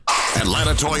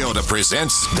Atlanta Toyota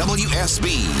presents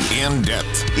WSB In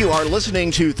Depth. You are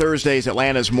listening to Thursday's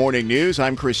Atlanta's Morning News.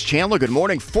 I'm Chris Chandler. Good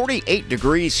morning. 48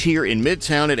 degrees here in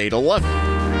Midtown at 8:11.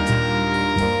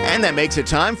 And that makes it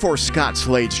time for Scott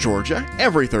Slade's Georgia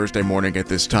every Thursday morning at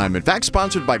this time. In fact,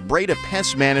 sponsored by Breda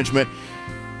Pest Management.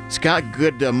 Scott,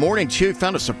 good morning to you.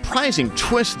 Found a surprising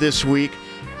twist this week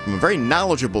from a very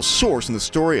knowledgeable source in the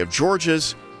story of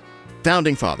Georgia's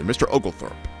founding father, Mr.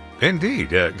 Oglethorpe. Indeed.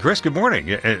 Chris, good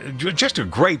morning. Just a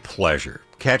great pleasure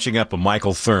catching up with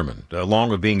Michael Thurman, along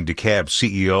with being DeKalb's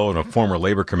CEO and a former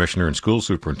labor commissioner and school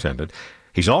superintendent.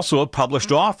 He's also a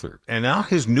published author, and now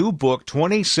his new book,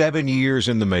 27 Years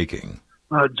in the Making.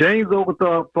 James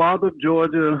Oglethorpe, father of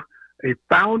Georgia, a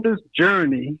founder's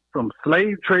journey from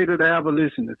slave trader to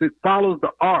abolitionist. It follows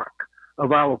the arc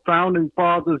of our founding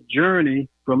father's journey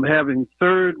from having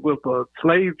served with a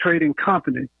slave trading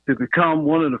company to become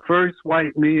one of the first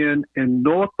white men in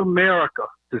North America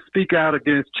to speak out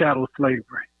against chattel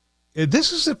slavery.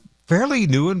 This is a fairly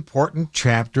new, important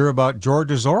chapter about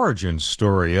Georgia's origin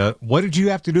story. What did you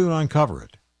have to do to uncover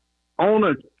it? On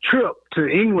a trip to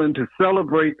England to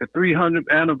celebrate the 300th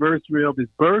anniversary of his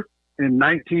birth in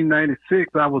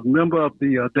 1996, I was a member of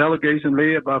the delegation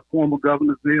led by former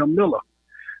Governor Zell Miller.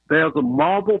 There's a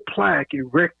marble plaque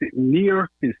erected near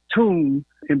his tomb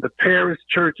in the parish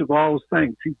church of All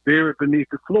Saints. He's buried beneath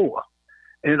the floor.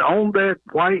 And on that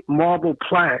white marble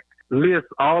plaque lists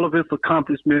all of his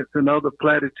accomplishments and other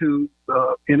platitudes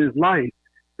in his life.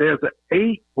 There's an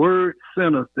 8-word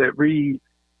sentence that reads,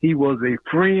 "He was a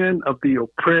friend of the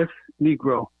oppressed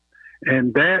Negro."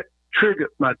 And that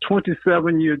triggered my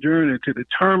 27-year journey to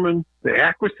determine the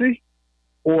accuracy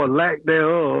or lack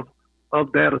thereof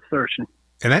of that assertion.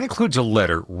 And that includes a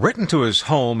letter written to his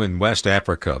home in West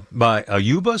Africa by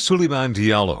Ayuba Suleiman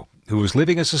Diallo, who was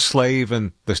living as a slave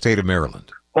in the state of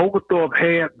Maryland. Oglethorpe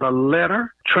had the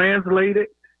letter translated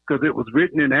because it was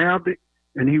written in Arabic,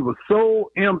 and he was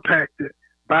so impacted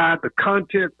by the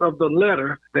contents of the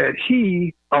letter that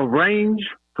he arranged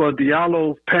for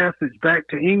Diallo's passage back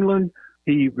to England.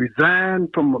 He resigned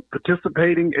from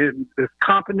participating in this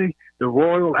company, the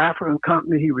Royal African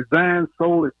Company. He resigned,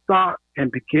 sold his stock,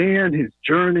 and began his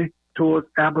journey towards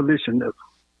abolitionism.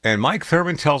 And Mike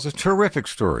Thurman tells a terrific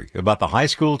story about the high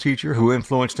school teacher who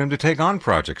influenced him to take on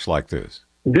projects like this.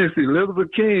 This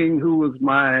Elizabeth King, who was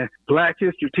my Black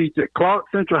history teacher at Clark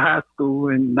Central High School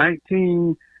in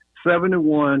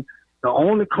 1971, the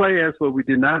only class where we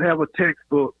did not have a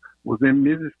textbook was in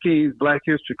Mrs. King's Black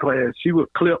history class. She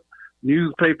would clip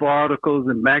newspaper articles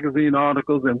and magazine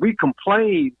articles, and we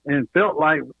complained and felt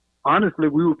like, honestly,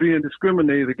 we were being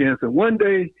discriminated against. And one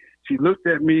day she looked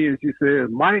at me and she said,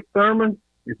 "Mike Thurman,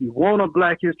 if you want a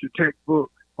Black history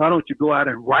textbook, why don't you go out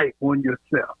and write one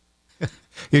yourself?"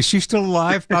 Is she still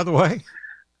alive, by the way?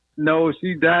 No,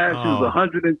 she died. She was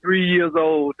 103 years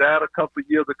old, died a couple of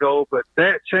years ago, but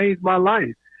that changed my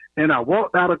life. And I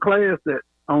walked out of class that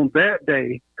on that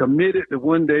day committed to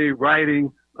one day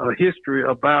writing a history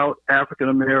about African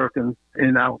Americans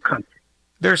in our country.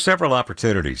 There are several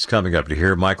opportunities coming up to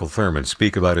hear Michael Thurman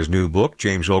speak about his new book,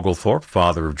 James Oglethorpe,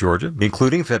 Father of Georgia,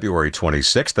 including February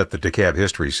 26th at the DeKalb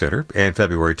History Center and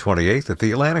February 28th at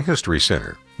the Atlanta History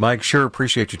Center. Mike, sure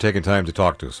appreciate you taking time to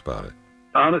talk to us about it.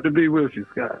 Honored to be with you,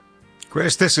 Scott.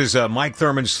 Chris, this is Mike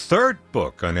Thurman's third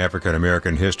book on African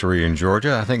American history in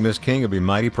Georgia. I think Miss King will be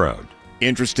mighty proud.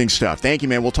 Interesting stuff. Thank you,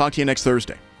 man. We'll talk to you next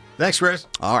Thursday. Thanks, Chris.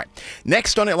 All right.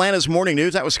 Next on Atlanta's Morning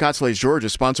News, that was Scott Slade's Georgia,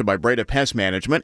 sponsored by Breda Pest Management.